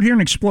sudden you start hearing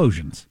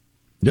explosions.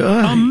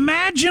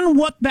 Imagine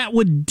what that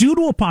would do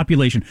to a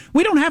population.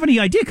 We don't have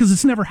any idea because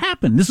it's never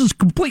happened. This is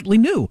completely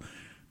new.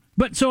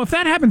 But so if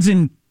that happens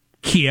in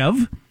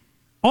Kiev,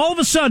 all of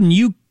a sudden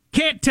you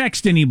can't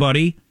text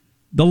anybody,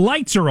 the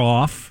lights are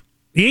off,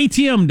 the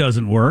ATM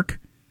doesn't work,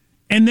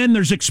 and then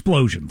there's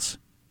explosions.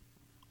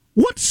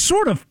 What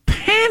sort of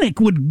panic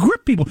would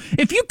grip people?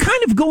 If you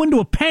kind of go into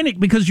a panic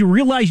because you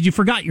realized you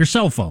forgot your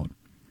cell phone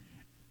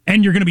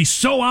and you're going to be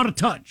so out of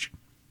touch.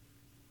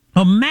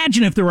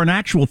 Imagine if there were an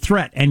actual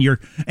threat and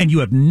you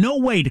have no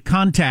way to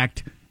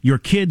contact your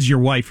kids, your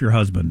wife, your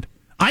husband.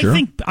 Sure.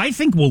 I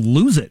think we'll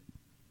lose it.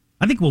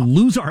 I think we'll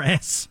lose our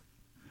S.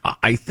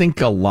 I think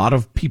a lot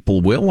of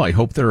people will. I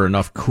hope there are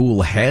enough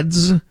cool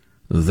heads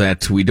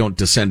that we don't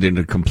descend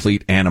into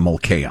complete animal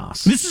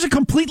chaos. This is a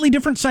completely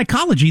different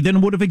psychology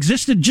than would have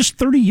existed just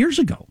 30 years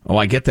ago. Oh,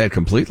 I get that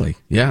completely.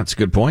 Yeah, it's a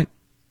good point.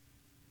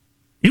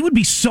 It would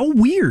be so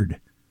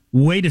weird.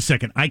 Wait a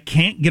second. I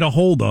can't get a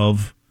hold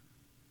of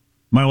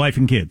my wife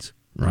and kids.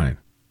 Right.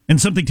 And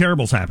something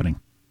terrible's happening.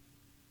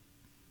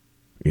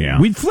 Yeah.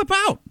 We'd flip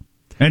out.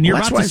 And you're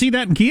about to see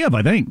that in Kiev,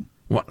 I think.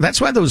 Well,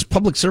 that's why those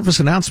public service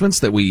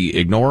announcements that we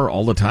ignore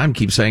all the time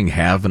keep saying,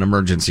 have an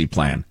emergency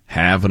plan.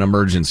 Have an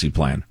emergency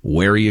plan.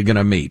 Where are you going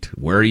to meet?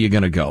 Where are you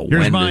going to go?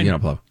 Here's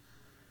mine.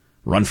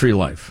 Run for your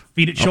life.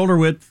 Feet at shoulder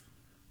width.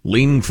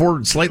 Lean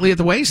forward slightly at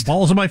the waist.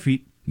 Balls on my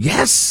feet.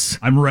 Yes.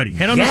 I'm ready.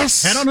 Head on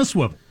a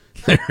swivel.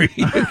 There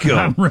you go.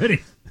 I'm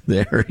ready.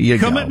 There you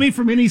go. Come at me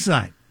from any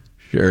side.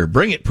 Sure.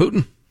 Bring it,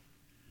 Putin.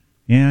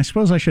 Yeah, I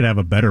suppose I should have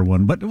a better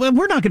one, but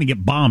we're not going to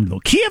get bombed, though.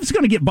 Kiev's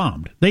going to get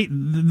bombed. They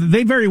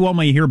very well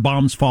may hear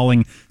bombs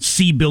falling,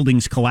 see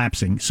buildings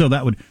collapsing. So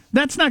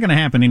that's not going to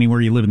happen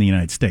anywhere you live in the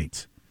United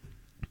States.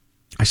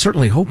 I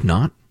certainly hope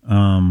not.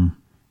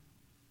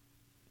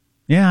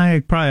 Yeah,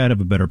 I probably ought to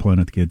have a better plan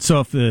with the kids.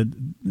 So if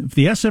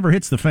the S ever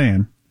hits the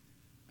fan,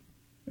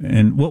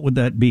 and what would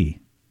that be?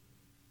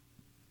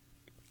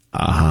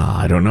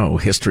 I don't know.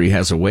 History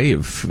has a way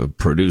of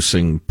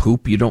producing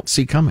poop you don't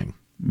see coming.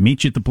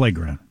 Meet you at the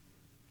playground.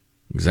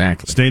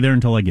 Exactly. Stay there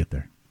until I get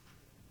there.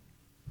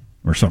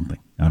 Or something.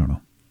 I don't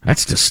know.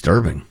 That's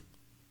disturbing.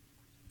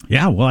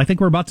 Yeah, well, I think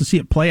we're about to see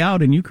it play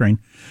out in Ukraine.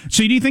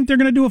 So do you think they're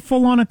going to do a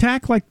full-on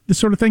attack like the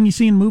sort of thing you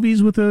see in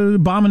movies with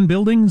bombing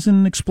buildings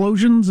and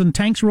explosions and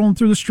tanks rolling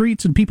through the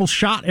streets and people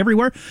shot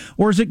everywhere?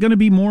 Or is it going to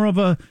be more of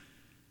a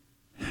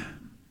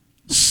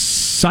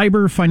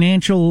cyber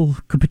financial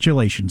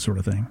capitulation sort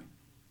of thing?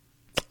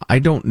 I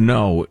don't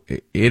know.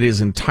 It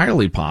is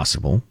entirely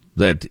possible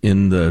that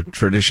in the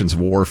traditions of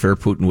warfare,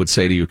 Putin would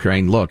say to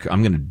Ukraine, look,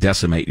 I'm going to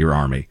decimate your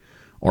army,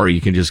 or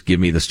you can just give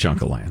me this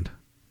chunk of land.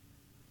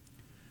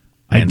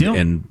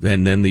 And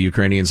then the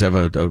Ukrainians have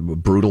a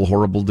brutal,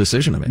 horrible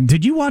decision to make.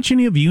 Did you watch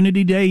any of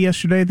Unity Day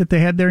yesterday that they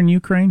had there in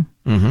Ukraine?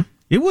 Mm-hmm.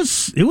 It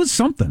was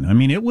something. I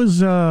mean, it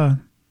was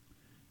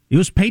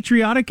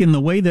patriotic in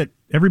the way that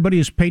everybody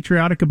is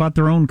patriotic about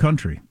their own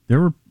country. There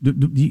were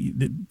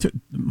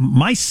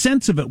my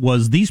sense of it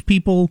was these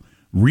people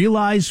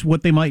realize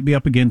what they might be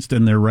up against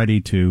and they're ready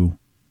to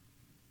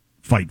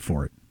fight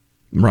for it.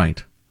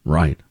 Right.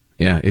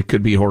 Yeah, it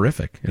could be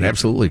horrific. It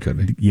absolutely could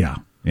be. Yeah,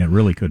 it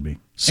really could be.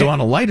 So on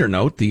a lighter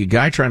note, the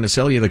guy trying to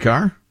sell you the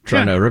car,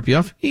 trying to rip you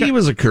off, he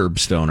was a curb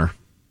stoner.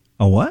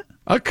 A what?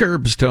 A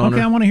curb stoner.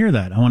 Okay, I want to hear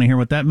that. I want to hear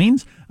what that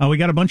means. We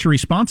got a bunch of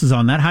responses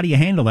on that. How do you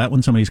handle that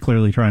when somebody's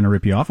clearly trying to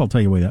rip you off? I'll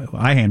tell you the way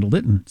I handled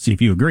it and see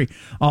if you agree.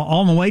 All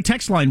on the way,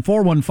 text line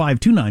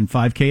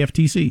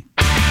 415-295-KFTC.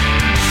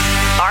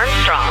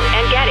 Armstrong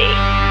and Getty.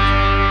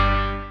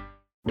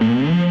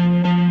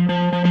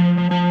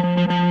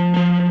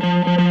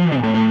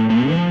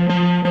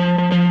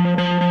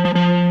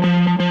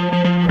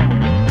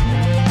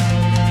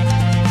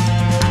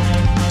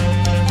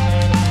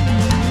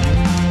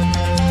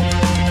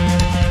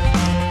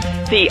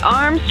 The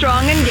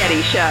Armstrong and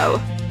Getty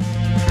Show.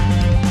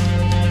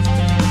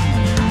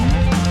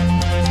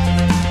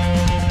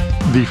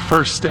 The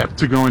first step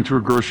to go into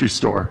a grocery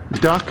store.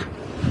 Duck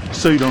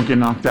so you don't get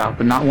knocked out,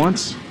 but not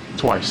once,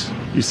 twice.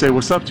 You say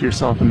what's up to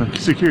yourself in the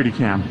security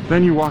cam.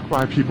 Then you walk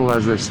by people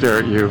as they stare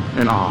at you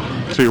in awe.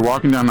 So you're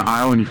walking down the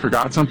aisle and you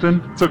forgot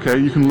something? It's okay,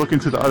 you can look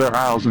into the other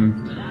aisles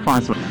and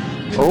find something.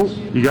 Oh,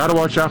 you gotta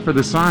watch out for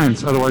the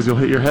signs, otherwise you'll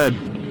hit your head.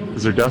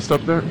 Is there dust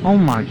up there? Oh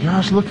my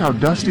gosh, look how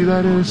dusty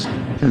that is.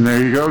 And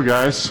there you go,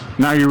 guys.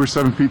 Now you were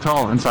 7 feet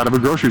tall inside of a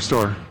grocery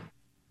store.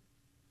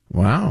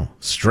 Wow.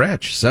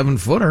 Stretch,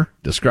 7-footer,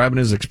 describing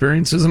his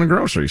experiences in a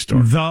grocery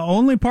store. The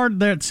only part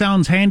that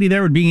sounds handy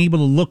there would be able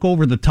to look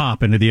over the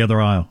top into the other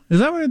aisle. Is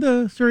that where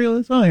the cereal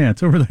is? Oh, yeah,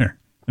 it's over there.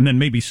 And then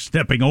maybe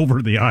stepping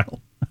over the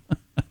aisle.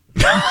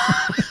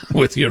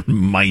 With your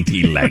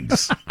mighty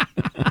legs.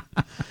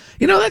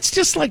 You know, that's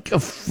just like a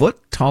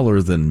foot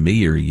taller than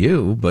me or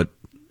you, but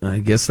I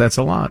guess that's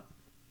a lot.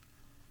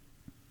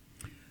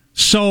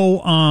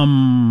 So,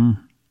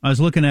 I was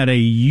looking at a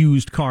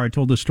used car. I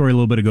told this story a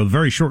little bit ago, the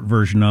very short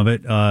version of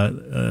it.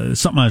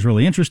 Something I was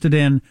really interested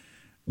in.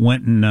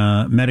 Went and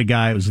met a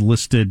guy. It was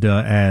listed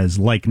as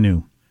like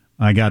new.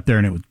 I got there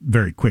and it was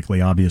very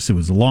quickly obvious. It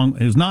was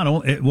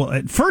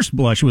at first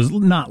blush, it was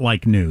not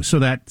like new. So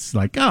that's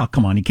like, oh,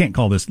 come on, you can't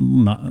call this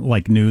not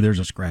like new. There's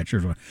a scratch.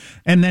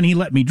 And then he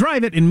let me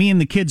drive it, and me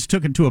and the kids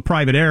took it to a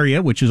private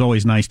area, which is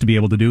always nice to be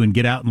able to do and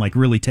get out and like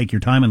really take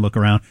your time and look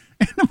around.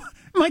 And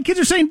my kids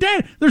are saying,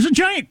 Dad, there's a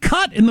giant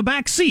cut in the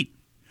back seat.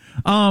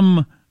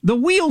 The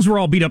wheels were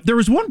all beat up. There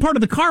was one part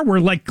of the car where,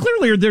 like,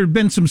 clearly there had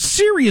been some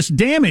serious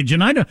damage,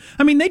 and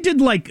they did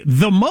like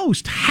the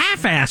most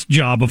half-assed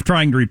job of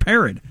trying to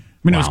repair it. I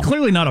mean, It was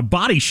clearly not a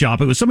body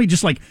shop. It was somebody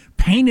just like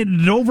painted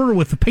it over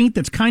with the paint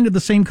that's kind of the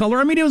same color.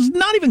 I mean, it was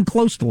not even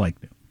close to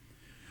like new.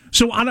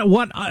 So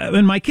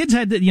and my kids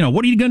had to,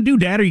 what are you going to do,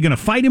 Dad? Are you going to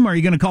fight him? Are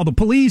you going to call the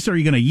police? Are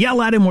you going to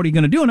yell at him? What are you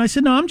going to do? And I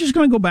said, no, I'm just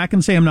going to go back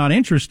and say I'm not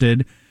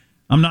interested.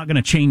 I'm not going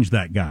to change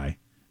that guy.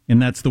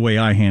 And that's the way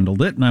I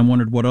handled it. And I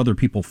wondered what other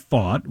people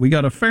thought. We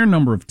got a fair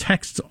number of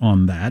texts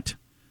on that.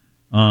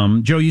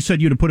 Joe, you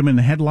said you'd have put him in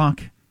the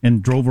headlock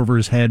and drove over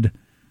his head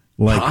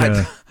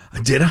like...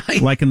 Did I?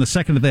 Like in the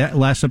second of the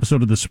last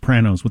episode of The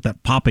Sopranos with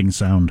that popping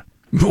sound.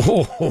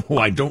 Oh,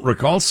 I don't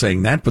recall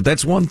saying that, but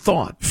that's one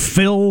thought.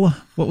 Phil,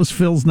 what was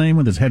Phil's name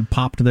with his head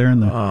popped there in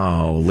the...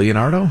 Oh,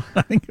 Leonardo?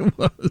 I think it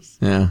was.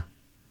 Yeah.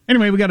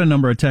 Anyway, we got a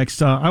number of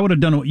texts. I would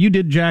have done what you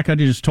did, Jack. I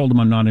just told him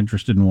I'm not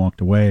interested and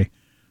walked away.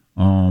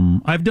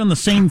 I've done the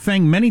same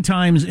thing many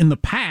times in the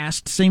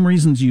past, same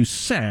reasons you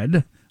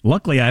said.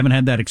 Luckily, I haven't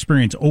had that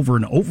experience over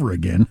and over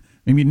again.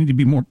 Maybe you need to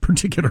be more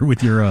particular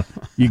with your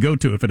you go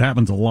to if it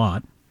happens a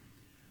lot.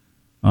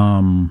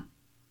 No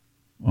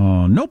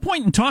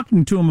point in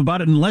talking to him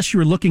about it unless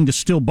you're looking to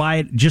still buy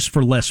it just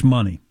for less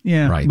money.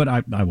 Yeah, right. But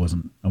I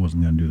wasn't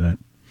going to do that.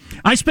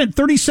 I spent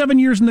 37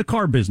 years in the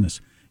car business.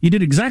 You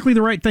did exactly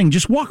the right thing.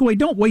 Just walk away.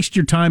 Don't waste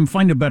your time.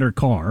 Find a better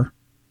car.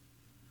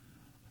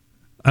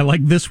 I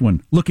like this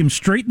one. Look him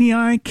straight in the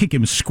eye, kick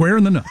him square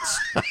in the nuts.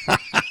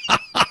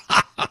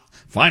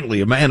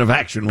 Finally, a man of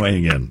action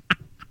weighing in.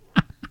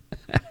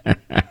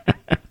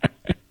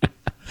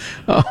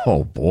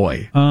 Oh,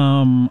 boy.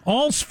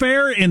 All's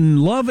fair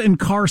in love and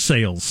car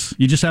sales.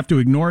 You just have to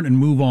ignore it and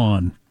move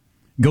on.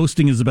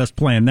 Ghosting is the best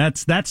plan.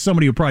 That's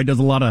somebody who probably does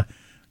a lot of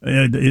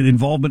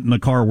involvement in the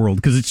car world,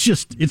 because it's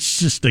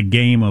just a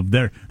game of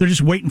they're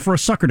just waiting for a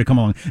sucker to come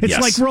along. It's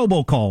like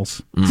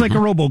robocalls. It's like a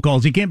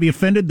robocalls. You can't be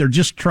offended. They're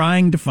just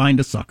trying to find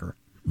a sucker.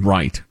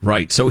 Right.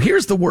 So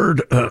here's the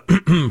word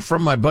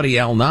from my buddy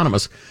Al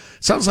Anonymous.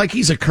 Sounds like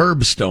he's a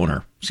curb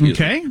stoner.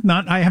 Okay.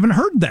 I haven't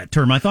heard that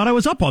term. I thought I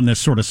was up on this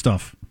sort of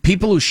stuff.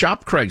 People who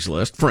shop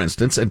Craigslist, for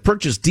instance, and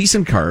purchase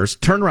decent cars,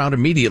 turn around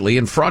immediately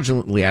and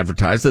fraudulently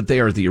advertise that they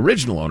are the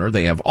original owner.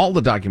 They have all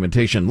the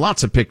documentation,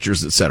 lots of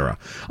pictures, etc.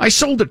 I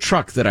sold a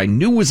truck that I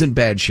knew was in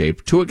bad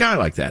shape to a guy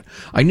like that.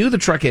 I knew the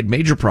truck had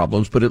major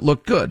problems, but it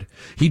looked good.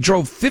 He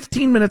drove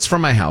 15 minutes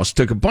from my house,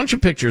 took a bunch of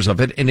pictures of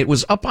it, and it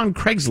was up on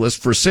Craigslist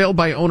for sale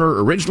by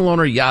owner, original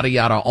owner, yada,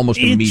 yada, almost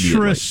immediately.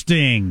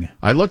 Interesting.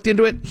 I looked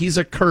into it. He's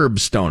a curb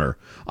stoner.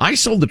 I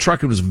sold the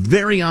truck and was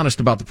very honest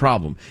about the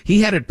problem.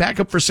 He had it back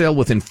up for sale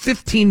within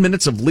 15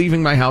 minutes of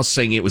leaving my house,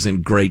 saying it was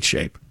in great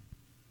shape.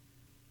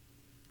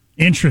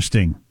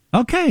 Interesting.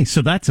 Okay,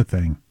 so that's a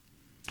thing.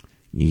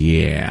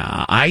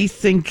 Yeah, I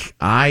think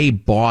I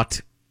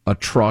bought a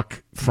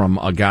truck from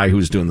a guy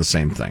who's doing the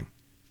same thing.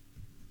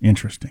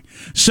 Interesting.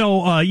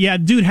 So,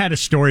 dude had a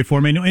story for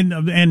me,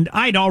 and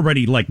I'd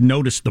already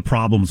noticed the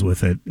problems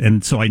with it,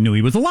 and so I knew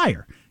he was a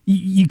liar.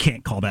 You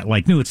can't call that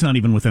like new. It's not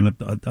even within a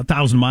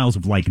 1,000 miles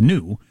of like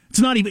new. It's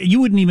not even.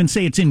 You wouldn't even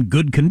say it's in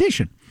good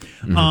condition.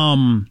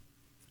 Mm-hmm.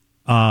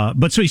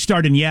 But so he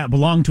started, it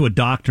belonged to a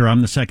doctor.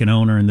 I'm the second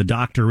owner, and the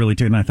doctor really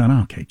took it. And I thought,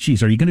 okay,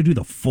 geez, are you going to do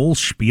the full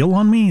spiel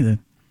on me?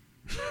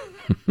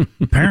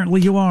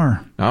 Apparently you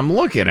are. I'm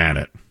looking at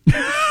it.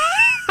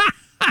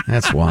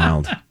 That's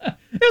wild.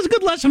 It was a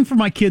good lesson for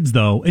my kids,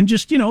 though. And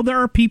just, there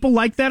are people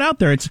like that out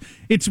there.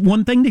 It's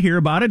one thing to hear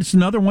about it. It's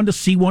another one to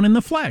see one in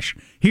the flesh.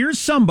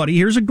 Here's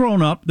a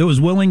grown-up that was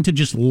willing to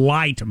just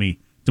lie to me,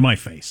 to my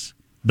face.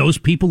 Those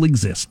people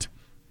exist.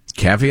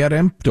 Caveat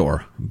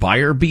emptor,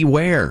 buyer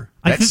beware.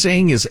 That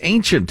saying is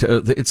ancient.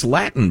 It's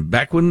Latin,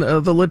 back when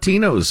the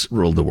Latinos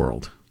ruled the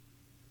world.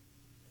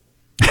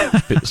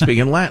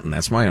 Speaking Latin,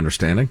 that's my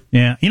understanding.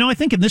 Yeah. I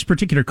think in this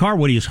particular car,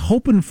 what he's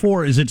hoping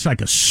for is it's like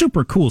a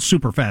super cool,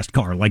 super fast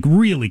car, like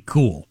really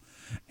cool.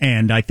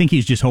 And I think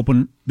he's just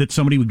hoping that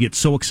somebody would get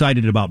so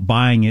excited about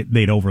buying it,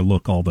 they'd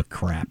overlook all the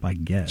crap, I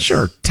guess.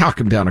 Sure. Talk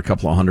him down a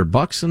couple of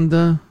 $100 and,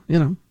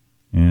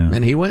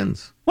 and he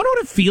wins. I wonder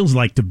what it feels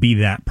like to be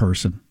that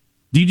person.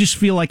 Do you just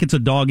feel like it's a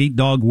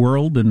dog-eat-dog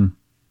world?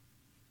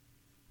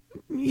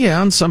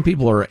 Yeah, and some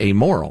people are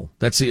amoral.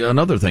 That's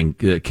another thing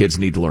kids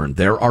need to learn.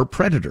 There are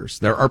predators.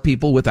 There are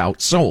people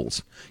without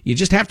souls. You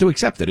just have to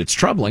accept it. It's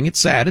troubling. It's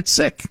sad. It's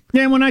sick.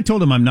 Yeah, when I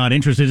told him I'm not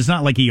interested, it's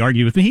not like he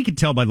argued with me. He could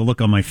tell by the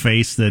look on my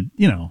face that,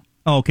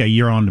 okay,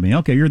 you're on to me.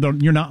 Okay, you're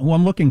not who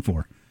I'm looking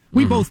for.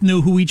 We both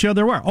knew who each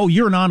other were. Oh,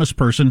 you're an honest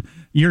person.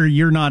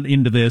 You're not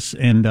into this,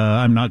 and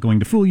I'm not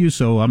going to fool you,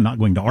 so I'm not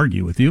going to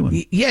argue with you.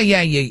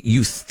 Yeah.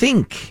 You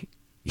think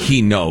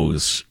he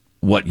knows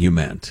what you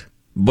meant.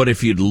 But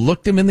if you'd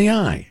looked him in the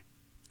eye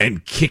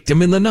and kicked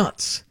him in the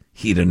nuts,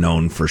 he'd have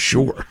known for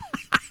sure.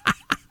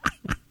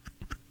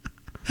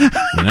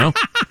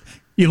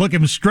 You look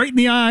him straight in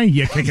the eye,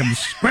 you kick him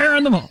square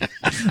in the mouth.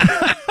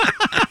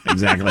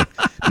 Exactly.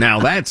 Now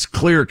that's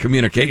clear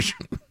communication.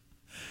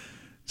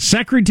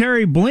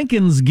 Secretary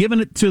Blinken's given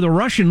it to the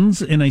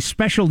Russians in a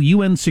special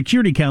UN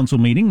Security Council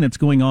meeting that's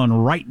going on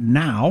right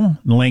now,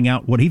 laying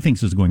out what he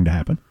thinks is going to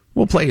happen.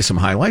 We'll play you some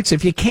highlights.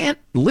 If you can't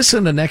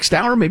listen the next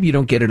hour, maybe you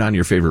don't get it on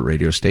your favorite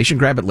radio station,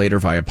 grab it later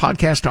via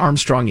podcast,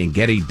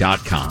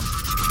 ArmstrongandGetty.com.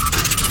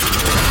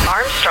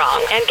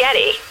 Armstrong and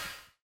Getty.